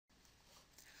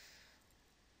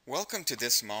Welcome to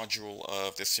this module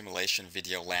of the Simulation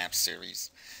Video Lab series.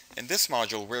 In this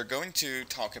module, we're going to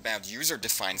talk about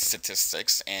user-defined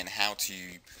statistics and how to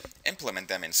implement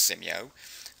them in Simio.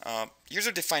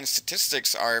 User-defined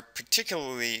statistics are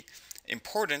particularly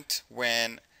important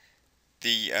when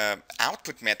the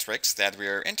output metrics that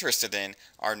we're interested in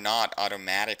are not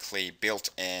automatically built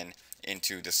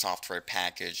into the software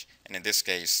package, and in this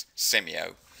case,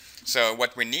 Simio. So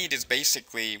what we need is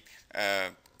basically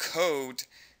code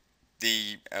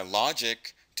the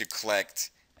logic to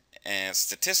collect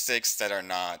statistics that are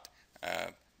not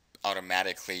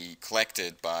automatically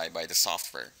collected by the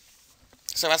software.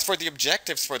 So as for the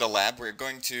objectives for the lab, we're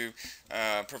going to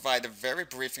provide a very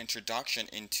brief introduction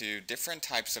into different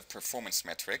types of performance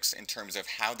metrics in terms of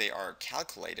how they are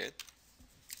calculated.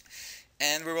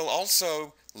 And we will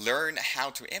also learn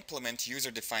how to implement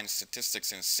user-defined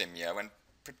statistics in Simio, and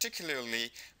particularly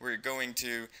we're going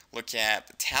to look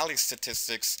at tally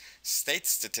statistics, state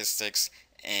statistics,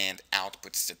 and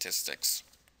output statistics.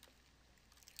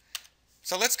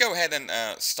 So let's go ahead and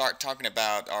start talking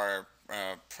about our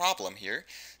problem here.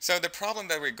 So the problem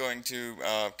that we're going to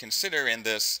consider in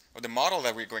this, or the model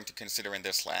that we're going to consider in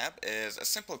this lab, is a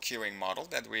simple queuing model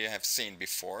that we have seen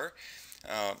before.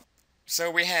 So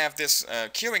we have this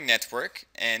queuing network,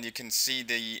 and you can see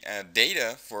the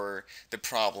data for the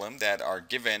problem that are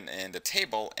given in the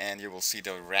table, and you will see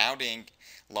the routing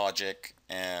logic,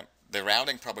 the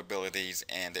routing probabilities,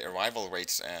 and the arrival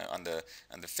rates on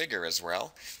the figure as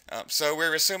well. So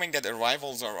we're assuming that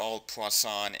arrivals are all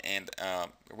Poisson, and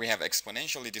we have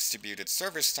exponentially distributed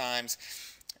service times,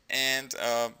 and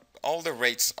all the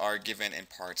rates are given in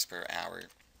parts per hour.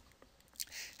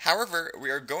 However,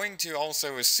 we are going to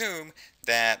also assume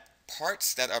that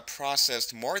parts that are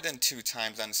processed more than 2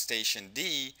 times on station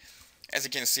D, as you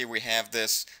can see, we have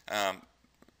this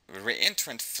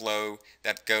reentrant flow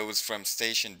that goes from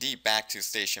station D back to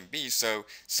station B, so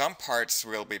some parts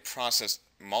will be processed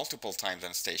multiple times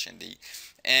on station D.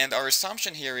 And our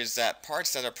assumption here is that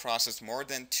parts that are processed more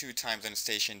than 2 times on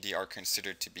station D are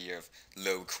considered to be of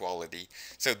low quality.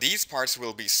 So these parts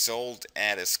will be sold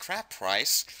at a scrap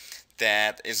price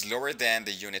that is lower than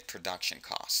the unit production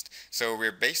cost. So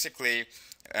we're basically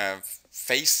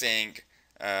facing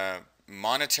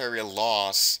monetary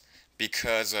loss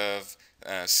because of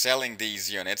selling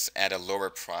these units at a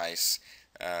lower price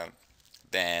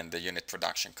than the unit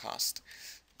production cost.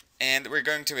 And we're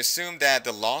going to assume that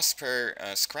the loss per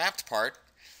scrapped part,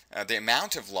 the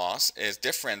amount of loss, is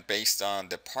different based on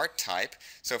the part type.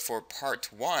 So for part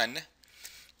 1,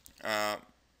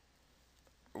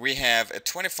 we have a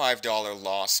 $25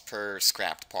 loss per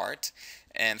scrapped part,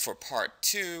 and for part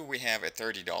 2 we have a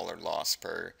 $30 loss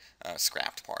per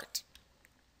scrapped part.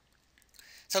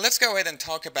 So let's go ahead and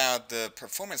talk about the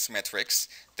performance metrics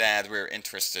that we're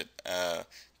interested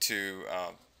to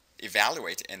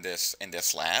evaluate in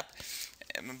this lab.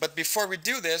 But before we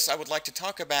do this, I would like to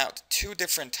talk about 2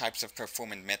 different types of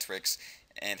performance metrics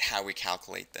and how we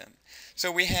calculate them. So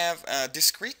we have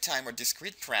discrete time or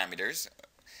discrete parameters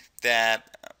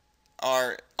that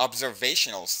are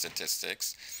observational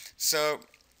statistics. So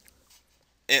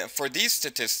for these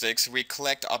statistics, we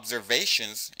collect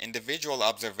observations, individual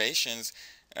observations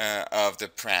of the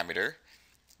parameter,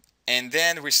 and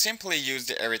then we simply use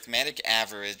the arithmetic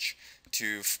average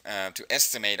to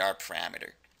estimate our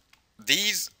parameter.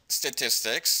 These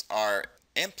statistics are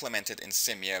implemented in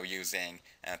Simio using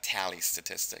tally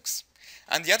statistics.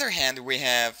 On the other hand, we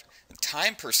have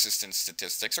time persistent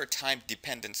statistics or time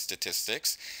dependent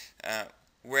statistics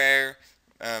where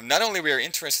not only we are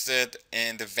interested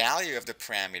in the value of the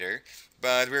parameter,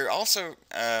 but we're also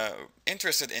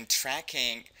interested in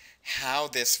tracking how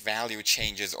this value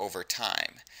changes over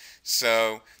time.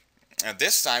 So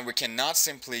this time we cannot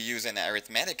simply use an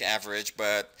arithmetic average,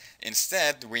 but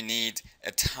instead we need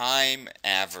a time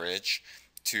average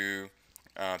to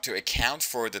account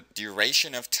for the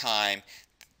duration of time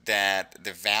that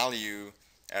the value,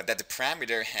 that the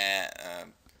parameter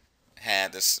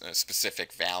had a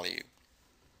specific value.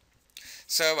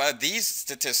 So these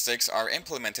statistics are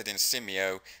implemented in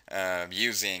Simio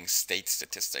using state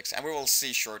statistics, and we will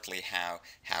see shortly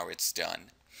how it's done.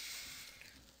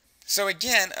 So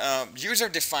again,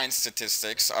 user-defined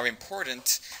statistics are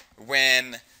important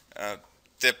when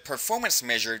the performance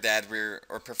measure that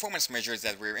performance measures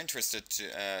that we're interested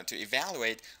to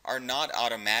evaluate are not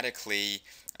automatically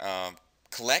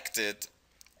collected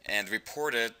and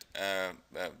reported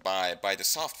by the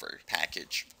software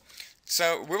package.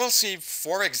 So we will see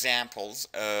 4 examples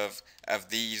of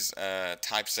these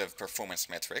types of performance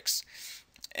metrics,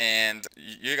 and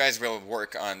you guys will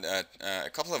work on a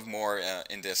couple of more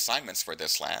in the assignments for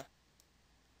this lab.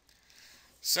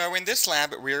 So in this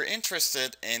lab, we're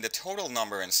interested in the total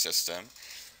number in system.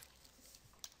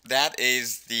 That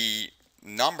is the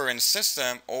number in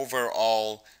system over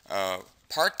all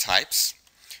part types.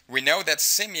 We know that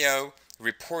Simio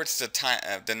reports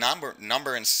the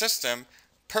number in system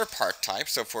per part type.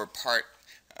 So for part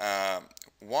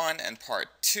 1 and part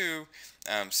 2,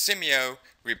 Simio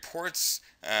reports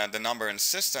the number in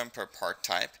system per part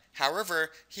type.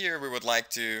 However, here we would like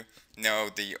to know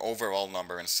the overall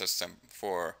number in system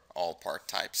for all part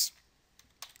types.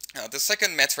 The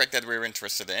second metric that we're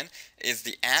interested in is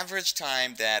the average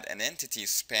time that an entity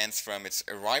spends from its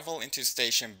arrival into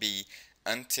station B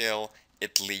until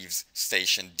it leaves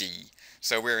station D.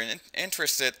 So we're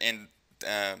interested in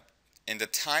the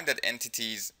time that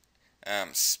entities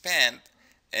spend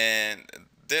in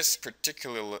this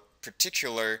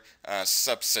particular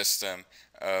subsystem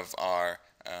of our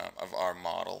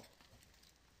model.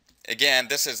 Again,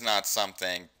 this is not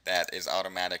something that is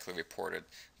automatically reported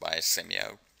by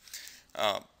Simio.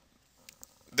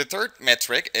 The third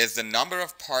metric is the number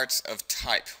of parts of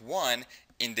type 1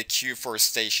 in the queue for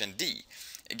station D.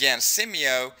 Again,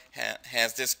 Simio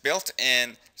has this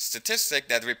built-in statistic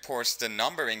that reports the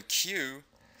number in queue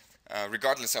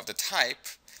regardless of the type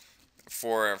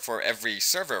for every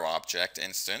server object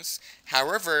instance.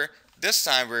 However, this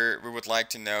time we would like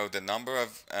to know the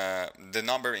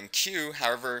number in queue.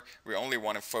 However, we only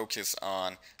want to focus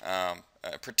on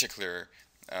a particular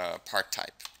part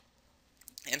type.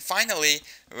 And finally,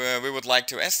 we would like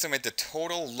to estimate the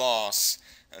total loss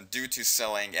due to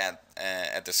selling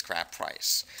at the scrap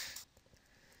price.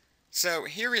 So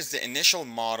here is the initial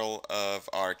model of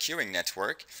our queuing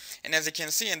network, and as you can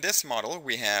see in this model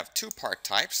we have two part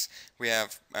types. We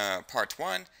have part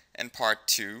 1 and part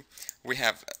 2. We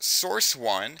have source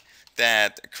 1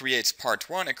 that creates part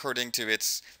 1 according to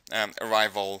its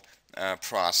arrival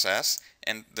process,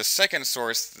 and the second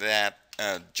source that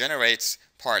generates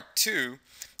part 2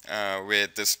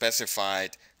 with the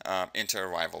specified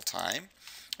inter-arrival time.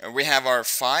 We have our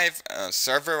 5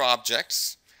 server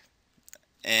objects,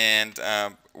 and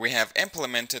we have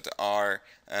implemented our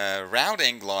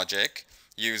routing logic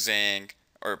using,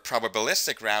 or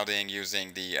probabilistic routing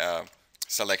using the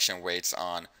selection weights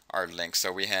on our link.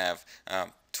 So we have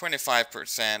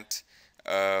 25%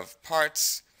 of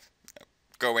parts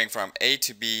going from A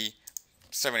to B,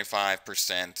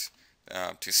 75%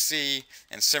 to C,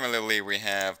 and similarly we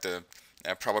have the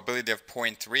probability of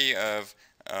 0.3 of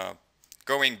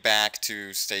going back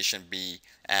to station B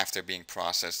after being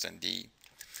processed in D.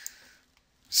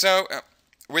 So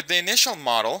with the initial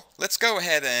model, let's go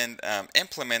ahead and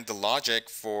implement the logic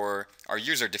for our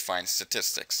user-defined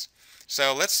statistics.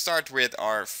 So let's start with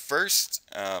our first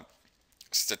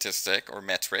statistic or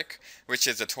metric, which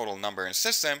is the total number in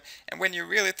system. And when you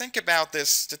really think about this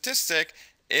statistic,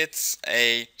 it's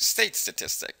a state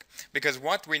statistic, because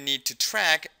what we need to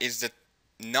track is the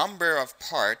number of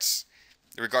parts,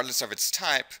 regardless of its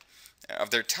type,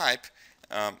 their type,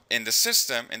 in the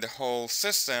system, in the whole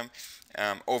system,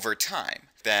 over time.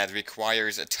 That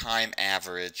requires a time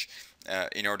average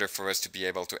in order for us to be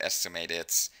able to estimate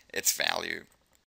its value.